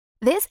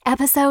This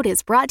episode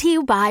is brought to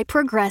you by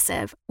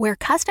Progressive, where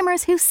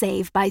customers who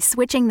save by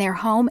switching their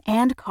home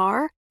and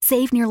car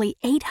save nearly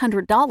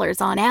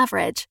 $800 on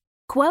average.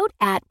 Quote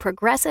at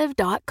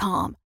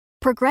Progressive.com.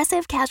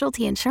 Progressive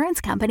Casualty Insurance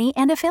Company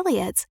and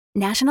Affiliates.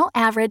 National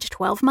average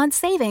 12-month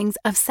savings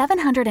of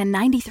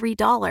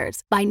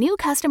 $793 by new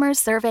customers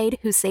surveyed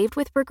who saved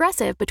with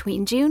Progressive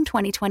between June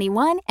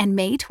 2021 and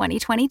May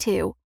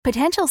 2022.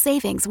 Potential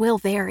savings will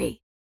vary.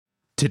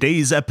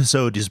 Today's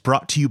episode is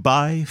brought to you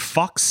by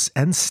Fox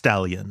and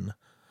Stallion.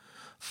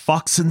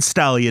 Fox and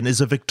Stallion is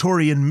a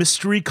Victorian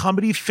mystery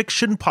comedy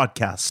fiction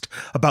podcast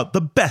about the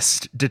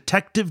best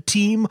detective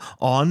team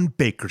on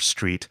Baker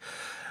Street.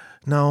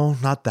 No,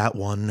 not that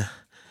one.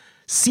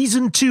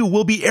 Season 2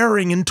 will be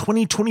airing in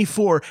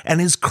 2024 and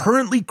is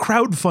currently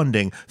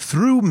crowdfunding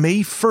through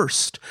May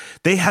 1st.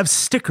 They have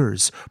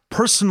stickers,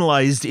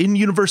 personalized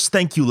in-universe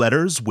thank you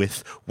letters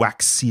with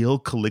wax seal,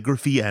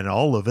 calligraphy, and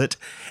all of it,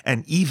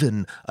 and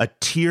even a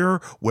tier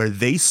where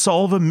they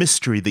solve a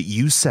mystery that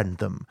you send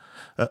them.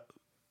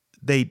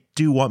 They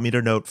do want me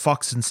to note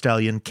Fox and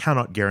Stallion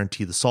cannot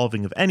guarantee the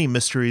solving of any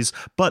mysteries,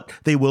 but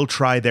they will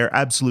try their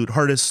absolute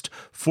hardest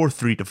for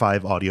 3 to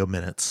 5 audio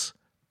minutes.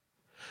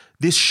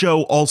 This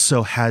show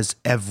also has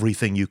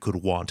everything you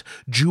could want: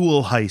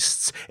 jewel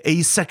heists,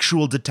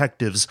 asexual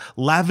detectives,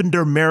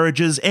 lavender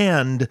marriages,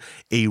 and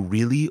a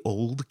really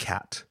old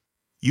cat.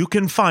 You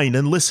can find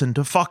and listen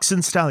to Fox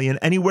and Stallion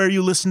anywhere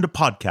you listen to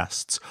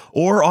podcasts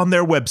or on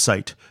their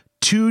website,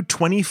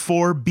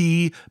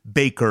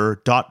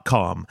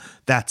 224bbaker.com.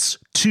 That's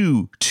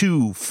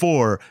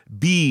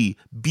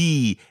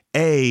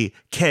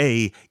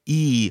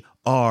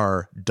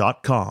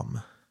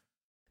 224bbaker.com.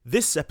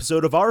 This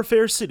episode of Our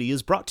Fair City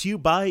is brought to you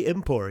by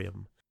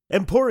Emporium.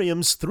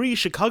 Emporium's 3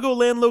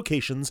 Chicagoland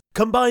locations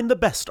combine the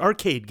best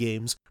arcade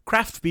games,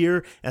 craft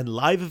beer, and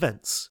live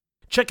events.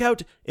 Check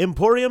out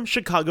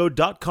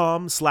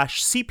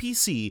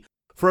emporiumchicago.com/CPC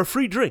for a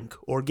free drink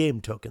or game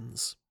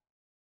tokens.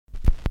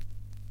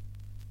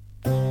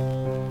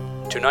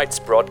 Tonight's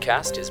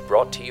broadcast is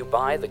brought to you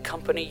by the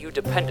company you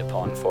depend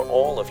upon for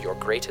all of your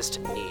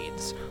greatest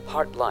needs,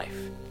 Heart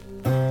Life.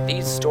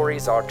 These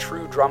stories are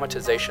true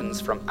dramatizations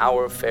from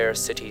Our Fair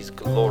City's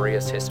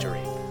glorious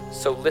history.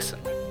 So listen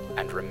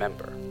and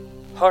remember,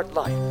 Heart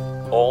Life,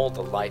 all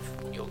the life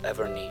you'll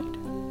ever need.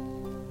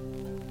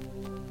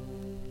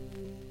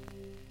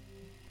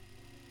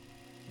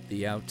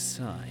 The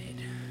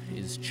outside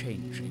is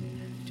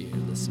changing, dear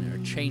listener,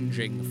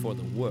 changing for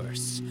the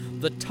worse.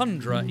 The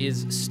tundra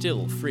is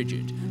still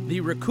frigid,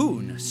 the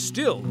raccoon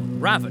still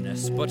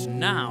ravenous, but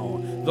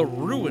now the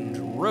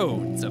ruined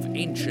roads of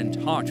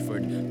ancient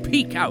Hartford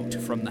peek out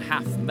from the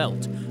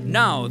half-melt.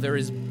 Now there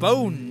is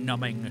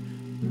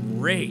bone-numbing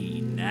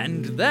rain,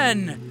 and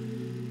then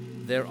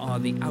there are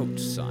the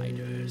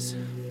outsiders.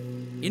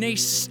 In a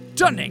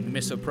stunning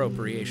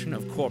misappropriation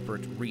of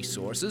corporate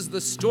resources, the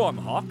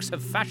Stormhawks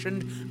have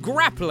fashioned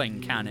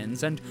grappling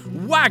cannons and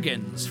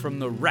wagons from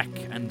the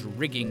wreck and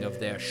rigging of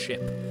their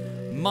ship.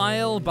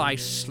 Mile by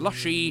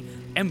slushy,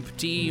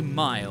 empty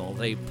mile,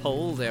 they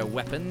pull their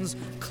weapons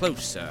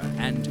closer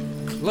and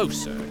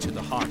closer to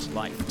the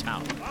Heart-Life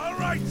tower. All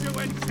right, you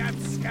enchant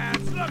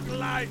scats, look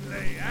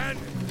lively, and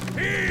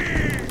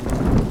heave!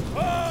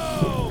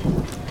 Oh!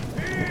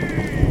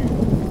 Heave!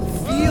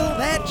 Feel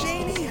that,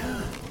 Janie?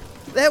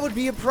 That would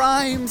be a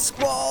prime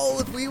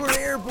squall if we were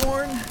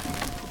airborne.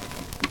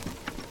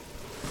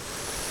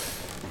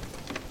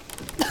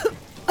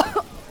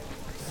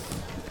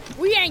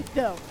 We ain't,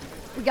 though.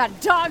 We got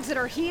dogs at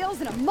our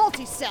heels and a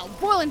multi-cell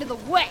boiling to the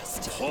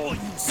west. Pull,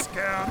 you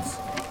scabs!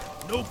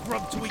 No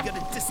grub till we get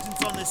a distance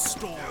on this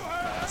storm.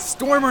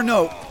 Storm or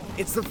no,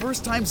 it's the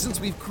first time since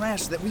we've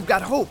crashed that we've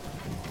got hope.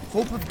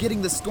 Hope of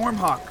getting the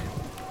Stormhawk.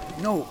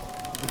 No,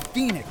 the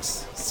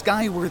Phoenix,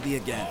 skyworthy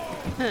again.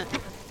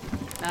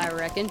 I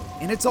reckon.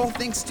 And it's all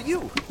thanks to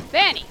you.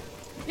 Fanny,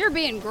 you're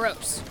being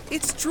gross.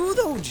 It's true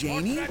though,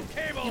 Janie.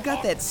 You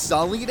got that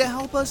Sully to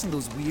help us and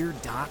those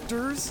weird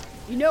doctors.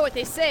 You know what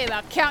they say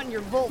about counting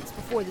your volts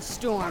before the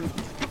storm.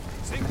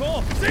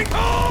 Sinkhole!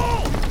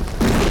 Sinkhole!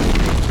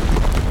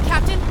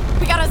 Captain,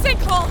 we got a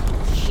sinkhole!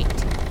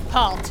 Shit.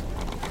 Halt.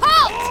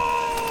 Halt!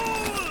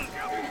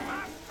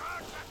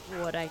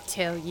 What'd I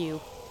tell you?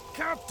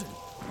 Captain!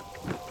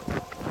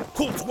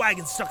 Colt's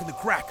wagon's stuck in the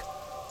crack.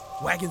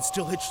 Wagon's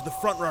still hitched to the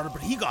front runner,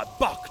 but he got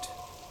bucked.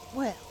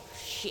 Well,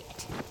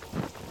 shit.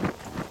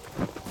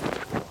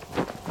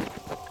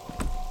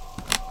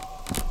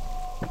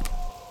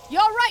 You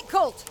all right,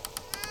 Colt?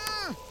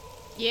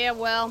 Yeah,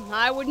 well,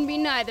 I wouldn't be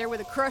neither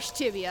with a crushed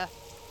tibia.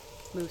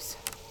 Moose.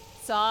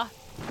 Saw.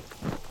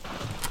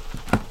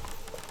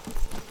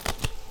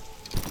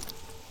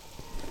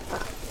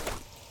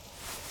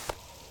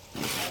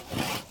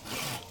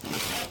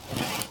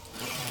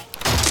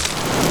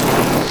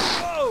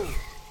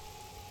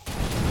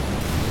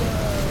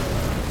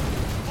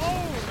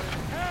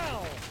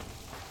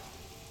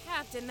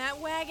 Captain, that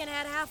wagon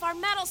had half our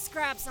metal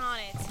scraps on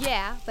it.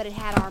 Yeah, but it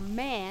had our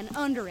man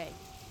under it.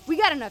 We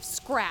got enough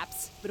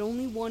scraps, but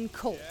only one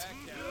Colt.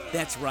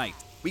 That's right.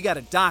 We got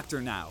a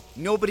doctor now.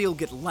 Nobody'll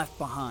get left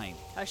behind.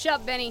 Hush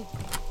up, Benny.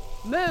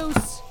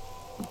 Moose,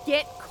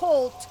 get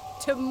Colt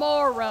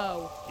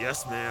tomorrow.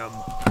 Yes, ma'am.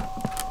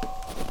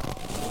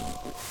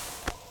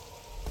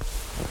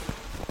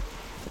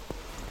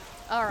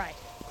 All right,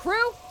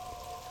 crew,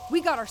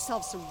 we got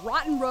ourselves some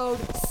rotten road,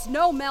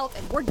 snow melt,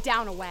 and we're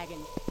down a wagon.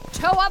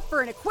 Tow up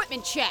for an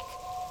equipment check.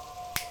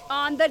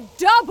 On the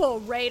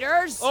double,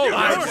 Raiders. Oh,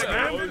 yes,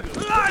 ma'am.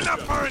 Line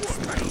up for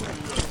inspection.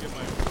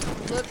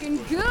 Looking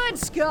good,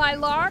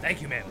 Skylark.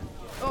 Thank you, ma'am.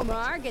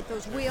 Omar, get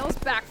those wheels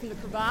back from the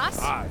crevasse.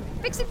 Aye.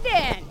 Fix it,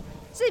 Dan.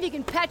 See if you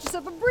can patch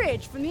yourself a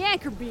bridge from the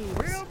anchor beams.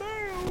 Will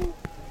do.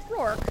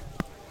 Rourke.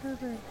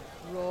 Herbert,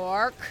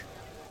 Rourke.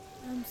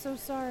 I'm so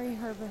sorry,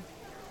 Herbert.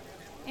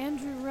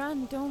 Andrew,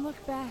 run. Don't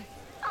look back.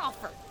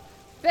 Offer.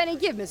 Benny,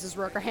 give Mrs.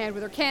 Rourke a hand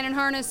with her cannon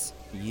harness.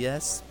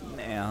 Yes,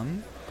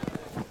 ma'am.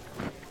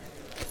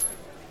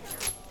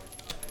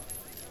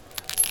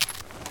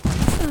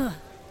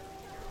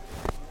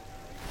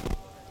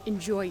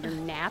 Enjoy your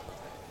nap.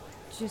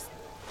 Just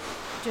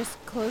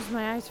close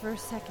my eyes for a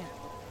second.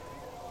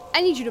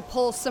 I need you to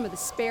pull some of the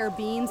spare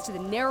beams to the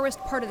narrowest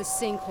part of the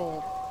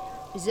sinkhole.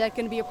 Is that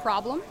going to be a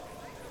problem?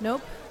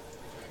 Nope.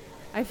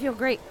 I feel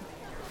great.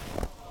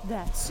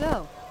 That's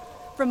so.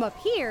 From up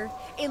here,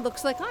 it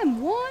looks like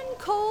I'm one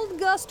cold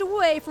gust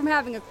away from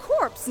having a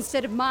corpse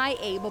instead of my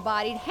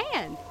able-bodied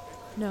hand.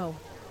 No.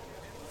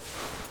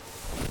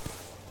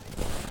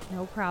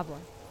 No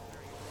problem.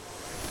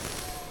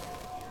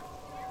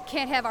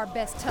 Can't have our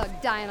best tug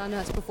dying on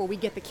us before we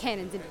get the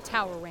cannons into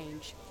tower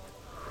range.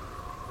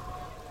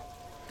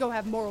 Go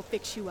have Morrow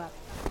fix you up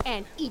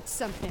and eat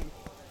something.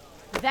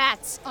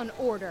 That's an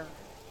order.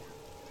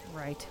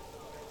 Right.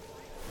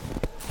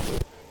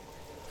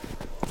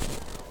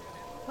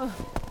 Oh.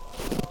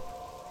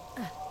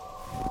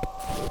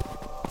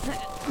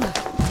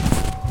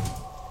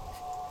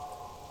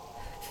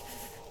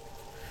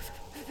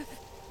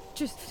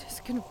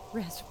 Just gonna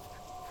rest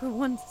for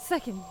 1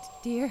 second,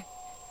 dear.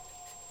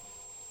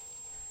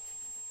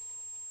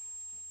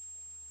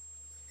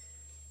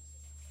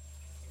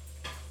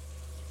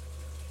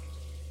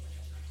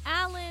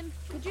 Alan,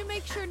 could you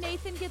make sure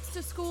Nathan gets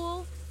to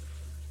school?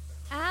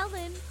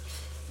 Alan?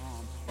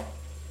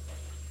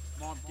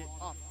 Mom, get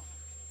up.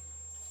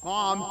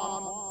 Mom!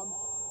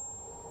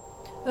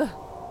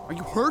 Are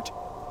you hurt?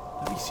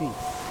 Let me see.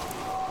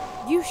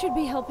 You should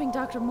be helping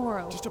Dr.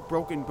 Morrow. Just a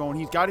broken bone.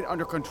 He's got it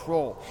under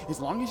control. As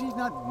long as he's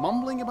not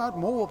mumbling about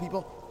mole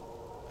people,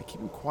 I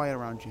keep him quiet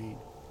around Jane.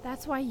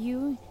 That's why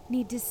you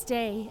need to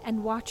stay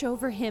and watch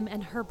over him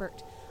and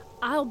Herbert.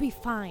 I'll be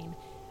fine.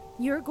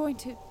 You're going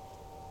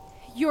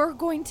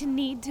to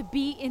need to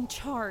be in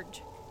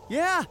charge.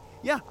 Yeah,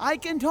 I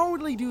can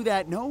totally do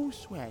that. No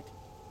sweat.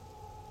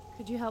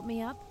 Could you help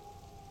me up?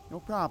 No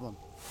problem.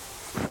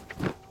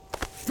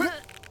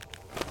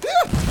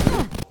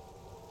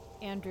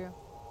 Andrew.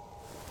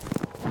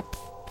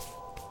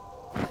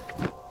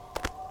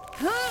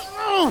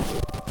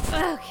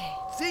 Okay.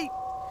 See?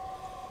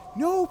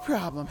 No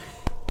problem.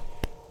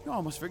 You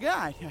almost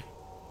forgot.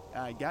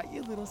 I got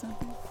you a little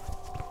something.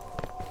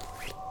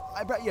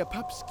 I brought you a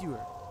pup skewer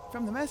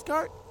from the mess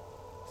cart.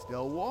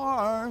 Still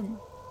warm.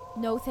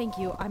 No, thank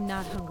you. I'm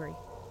not hungry.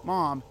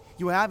 Mom,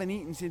 you haven't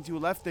eaten since you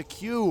left the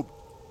cube.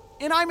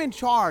 And I'm in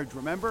charge,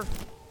 remember?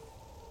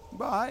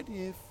 But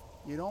if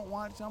you don't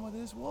want some of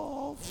this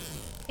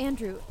wolf...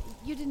 Andrew,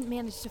 you didn't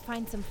manage to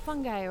find some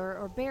fungi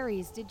or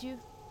berries, did you?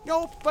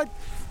 Nope, but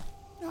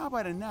how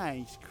about a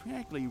nice,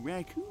 crackly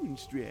raccoon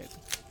strip?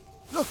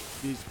 Look,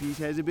 this piece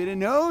has a bit of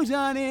nose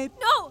on it.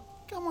 No!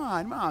 Come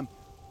on, Mom.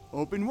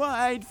 Open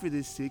wide for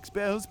the Six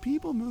Bells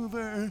People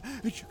Mover.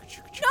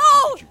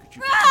 No!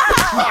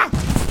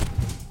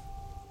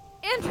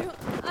 Andrew,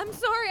 I'm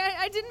sorry.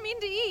 I didn't mean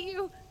to eat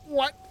you.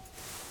 What?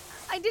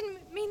 I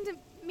didn't mean to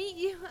meet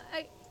you.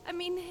 I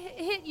mean,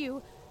 hit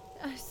you.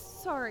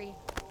 Sorry.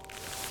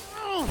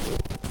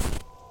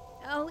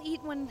 I'll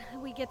eat when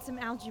we get some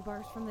algae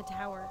bars from the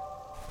tower.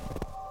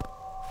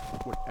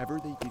 Whatever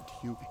they did to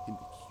you in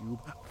the cube,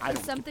 I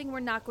don't... Something we're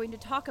not going to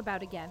talk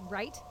about again,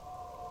 right?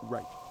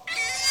 Right.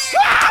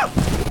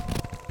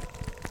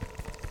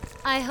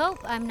 I hope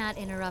I'm not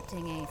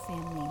interrupting a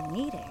family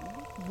meeting.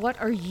 What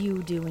are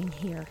you doing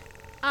here?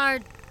 Our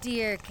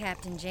dear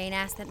Captain Jane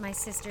asked that my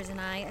sisters and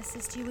I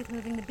assist you with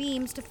moving the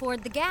beams to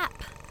ford the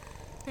gap.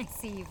 I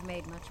see you've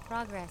made much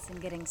progress in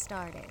getting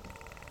started.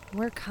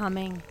 We're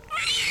coming.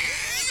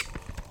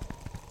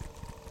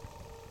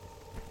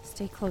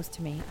 Stay close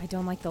to me. I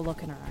don't like the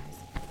look in her eyes.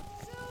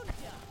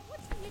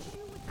 What's the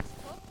issue with this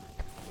book?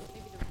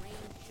 Maybe the rain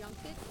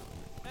junked it?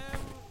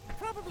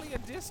 Probably a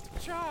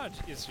discharge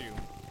issue.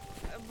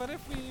 But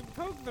if we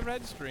poke the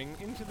red string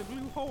into the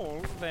blue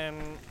hole,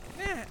 then...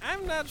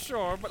 I'm not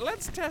sure, but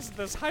let's test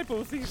this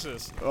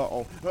hypothesis.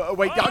 Uh-oh.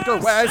 Wait, Dr.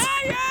 Wes!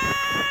 Science!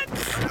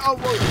 Oh,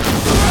 whoa.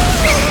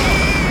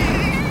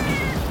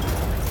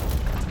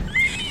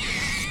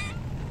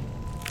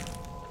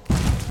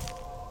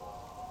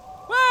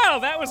 Well,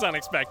 that was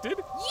unexpected.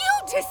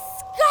 You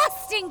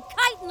disgusting,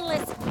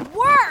 chitinless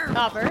worm!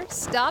 Hopper,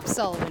 stop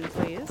Sullivan,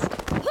 please.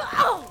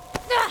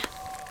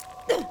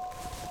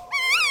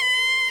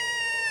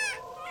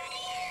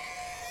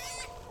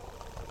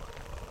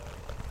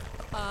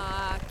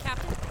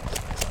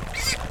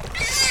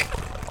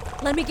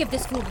 Let me give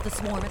this fool to the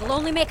swarm. It'll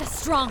only make us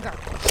stronger.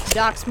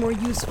 Doc's more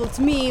useful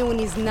to me when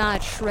he's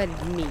not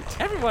shredded meat.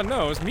 Everyone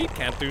knows meat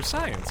can't do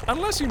science,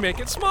 unless you make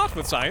it smart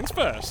with science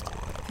first.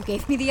 You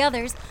gave me the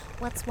others.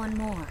 What's one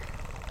more?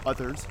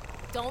 Others?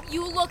 Don't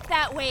you look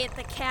that way at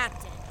the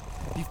captain.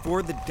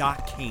 Before the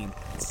doc came,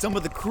 some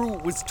of the crew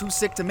was too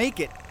sick to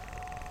make it.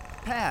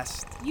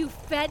 Passed. You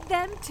fed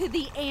them to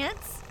the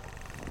ants?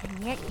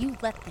 And yet you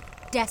let the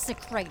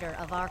desecrator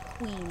of our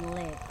queen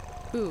live.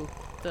 Who?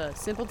 The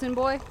simpleton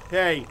boy?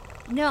 Hey.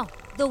 No,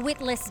 the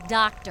witless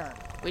doctor.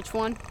 Which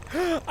one?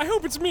 I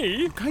hope it's me.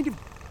 You kind of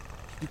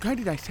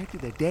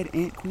dissected the dead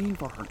ant queen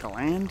for her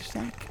gland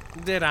sack?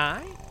 Did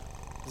I?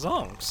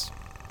 Zonks.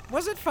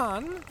 Was it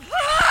fun?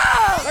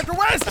 Dr.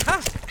 West!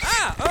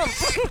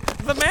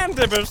 The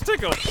mandibers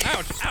tickle.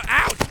 Ouch,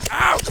 ouch,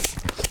 ouch!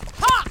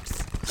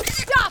 Hawks!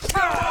 Stop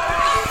her!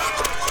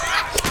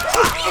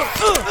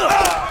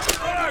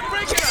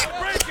 Break it up!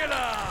 Break it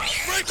up!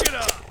 Break it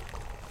up!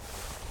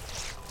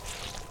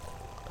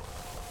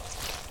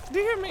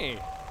 Dear me,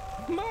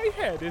 my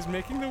head is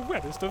making the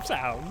wettest of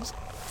sounds.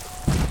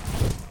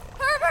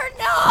 Herbert,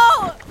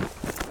 no!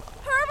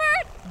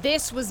 Herbert!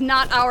 This was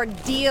not our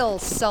deal,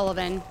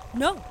 Sullivan.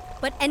 No,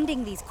 but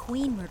ending these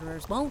queen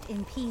murderers won't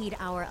impede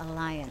our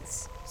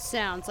alliance.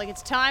 Sounds like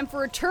it's time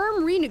for a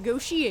term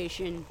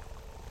renegotiation.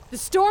 The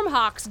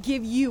Stormhawks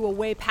give you a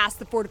way past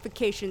the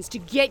fortifications to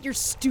get your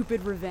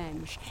stupid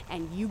revenge,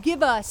 and you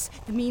give us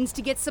the means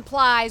to get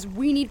supplies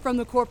we need from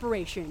the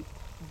corporation.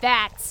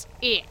 That's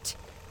it.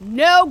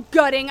 No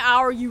gutting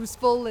our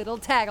useful little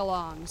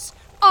tagalongs.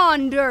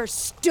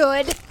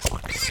 Understood?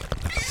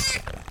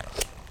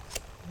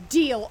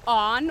 Deal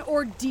on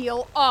or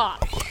deal off?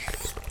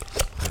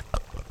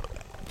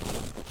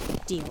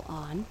 Deal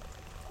on,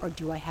 or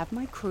do I have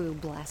my crew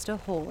blast a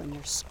hole in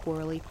your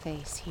squirrely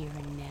face here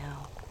and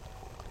now?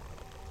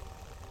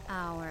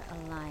 Our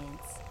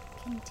alliance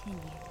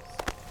continues.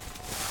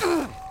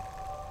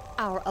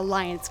 Our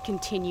alliance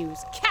continues.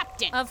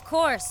 Captain! Of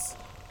course,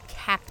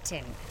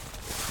 Captain.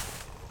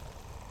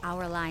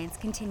 Our alliance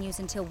continues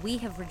until we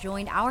have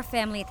rejoined our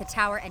family at the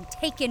tower and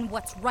taken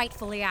what's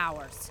rightfully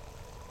ours.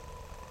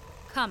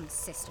 Come,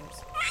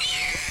 sisters.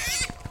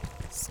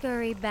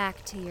 Scurry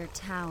back to your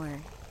tower,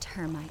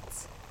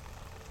 termites.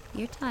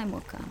 Your time will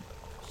come.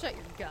 Shut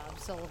your gob,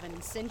 Sullivan,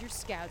 and send your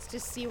scouts to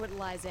see what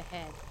lies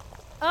ahead.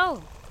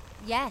 Oh,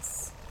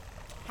 yes,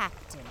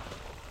 Captain.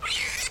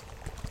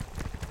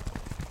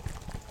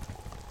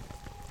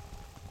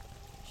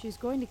 She's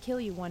going to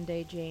kill you one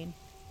day, Jane.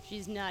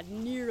 She's not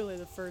nearly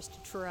the first to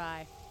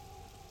try.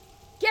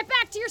 Get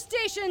back to your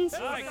stations!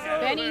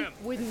 Benny,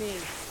 with me.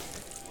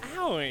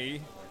 Owie.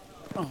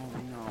 Oh,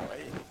 no.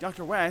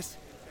 Dr. West?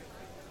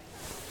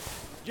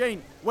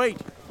 Jane, wait.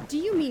 Do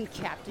you mean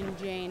Captain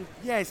Jane?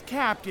 Yes,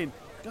 Captain.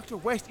 Dr.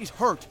 West is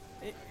hurt.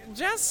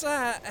 Just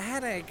a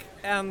headache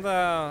and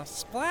a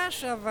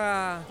splash of,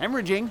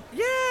 Hemorrhaging?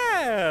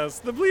 Yes,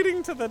 the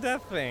bleeding to the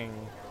death thing.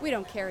 We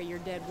don't carry your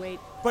dead weight.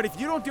 But if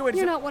you don't do it...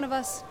 You're not one of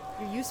us.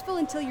 You're useful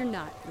until you're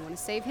not. You want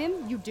to save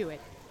him? You do it.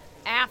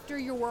 After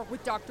your work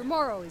with Dr.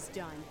 Morrow is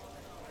done.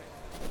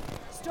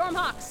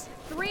 Stormhawks,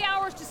 3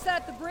 hours to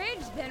set up the bridge,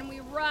 then we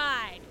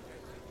ride.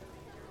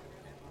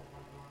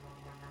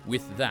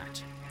 With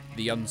that,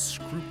 the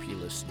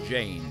unscrupulous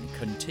Jane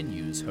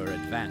continues her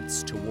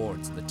advance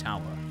towards the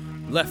tower.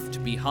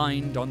 Left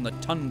behind on the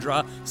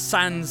tundra,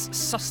 sans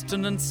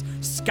sustenance,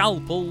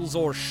 scalpels,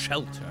 or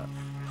shelter,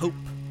 hope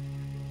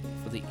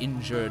for the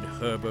injured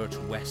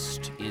Herbert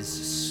West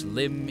is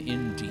slim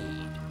indeed.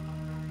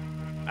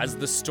 As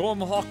the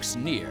Stormhawks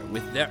near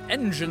with their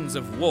engines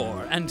of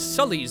war and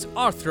Sully's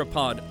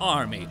arthropod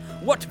army,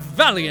 what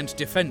valiant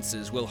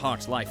defenses will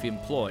Heartlife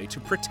employ to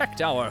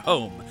protect our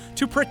home,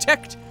 to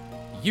protect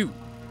you?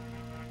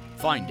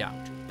 Find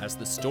out as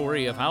the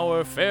story of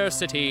our fair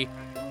city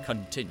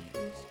continues.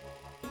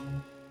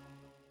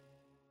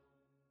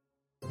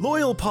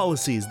 Loyal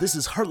Policies, this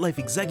is Heartlife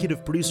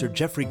executive producer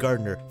Jeffrey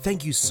Gardner.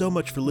 Thank you so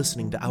much for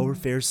listening to Our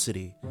Fair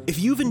City. If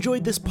you've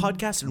enjoyed this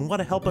podcast and want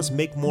to help us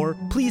make more,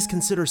 please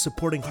consider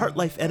supporting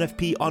Heartlife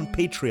NFP on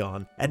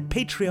Patreon at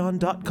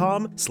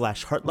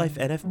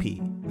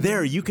patreon.com/HeartlifeNFP.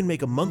 There you can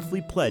make a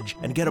monthly pledge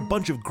and get a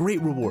bunch of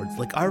great rewards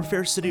like Our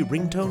Fair City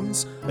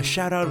ringtones, a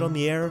shout out on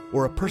the air,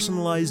 or a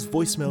personalized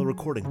voicemail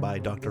recording by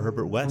Dr.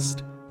 Herbert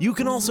West. You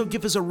can also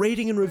give us a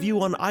rating and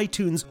review on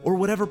iTunes or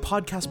whatever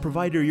podcast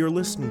provider you're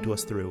listening to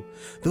us through.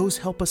 Those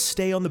help us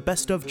stay on the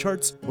best of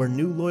charts where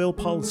new Loyal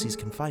Policies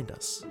can find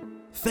us.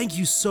 Thank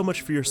you so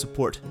much for your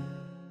support.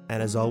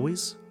 And as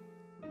always,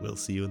 we'll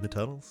see you in the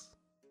tunnels.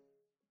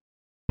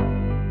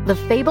 The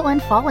Fable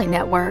and Folly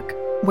Network,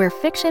 where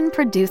fiction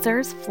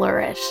producers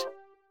flourish.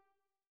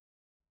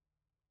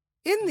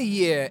 In the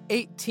year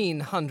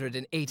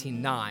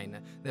 1889,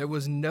 there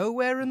was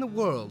nowhere in the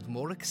world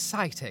more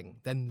exciting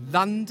than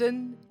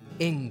London,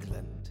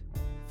 England.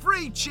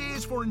 3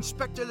 cheers for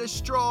Inspector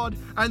Lestrade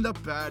and the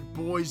bad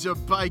boys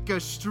of Baker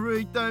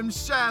Street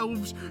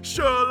themselves,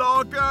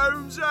 Sherlock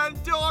Holmes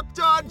and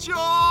Dr.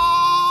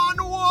 John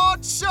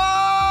Watson!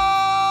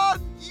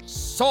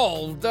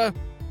 Solved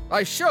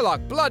by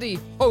Sherlock Bloody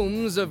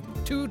Holmes of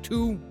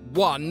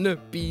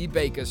 221B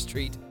Baker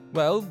Street.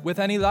 Well, with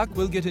any luck,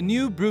 we'll get a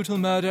new brutal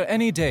murder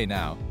any day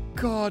now.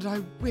 God,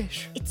 I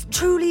wish. It's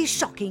truly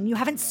shocking you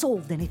haven't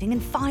solved anything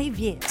in 5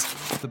 years.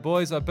 The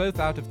boys are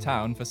both out of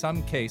town for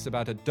some case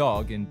about a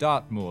dog in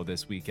Dartmoor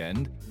this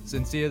weekend.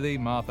 Sincerely,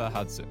 Martha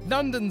Hudson.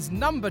 London's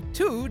number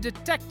 2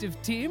 detective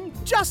team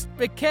just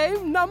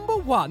became number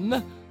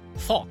 1.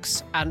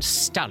 Fox and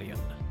Stallion.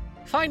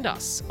 Find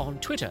us on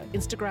Twitter,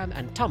 Instagram,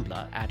 and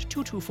Tumblr at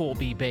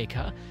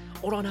 224bbaker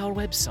or on our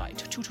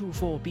website,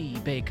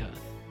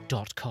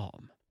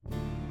 224bbaker.com.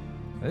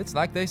 It's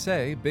like they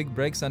say, big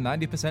breaks are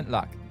 90%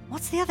 luck.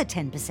 What's the other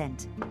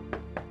 10%?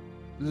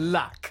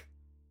 Luck.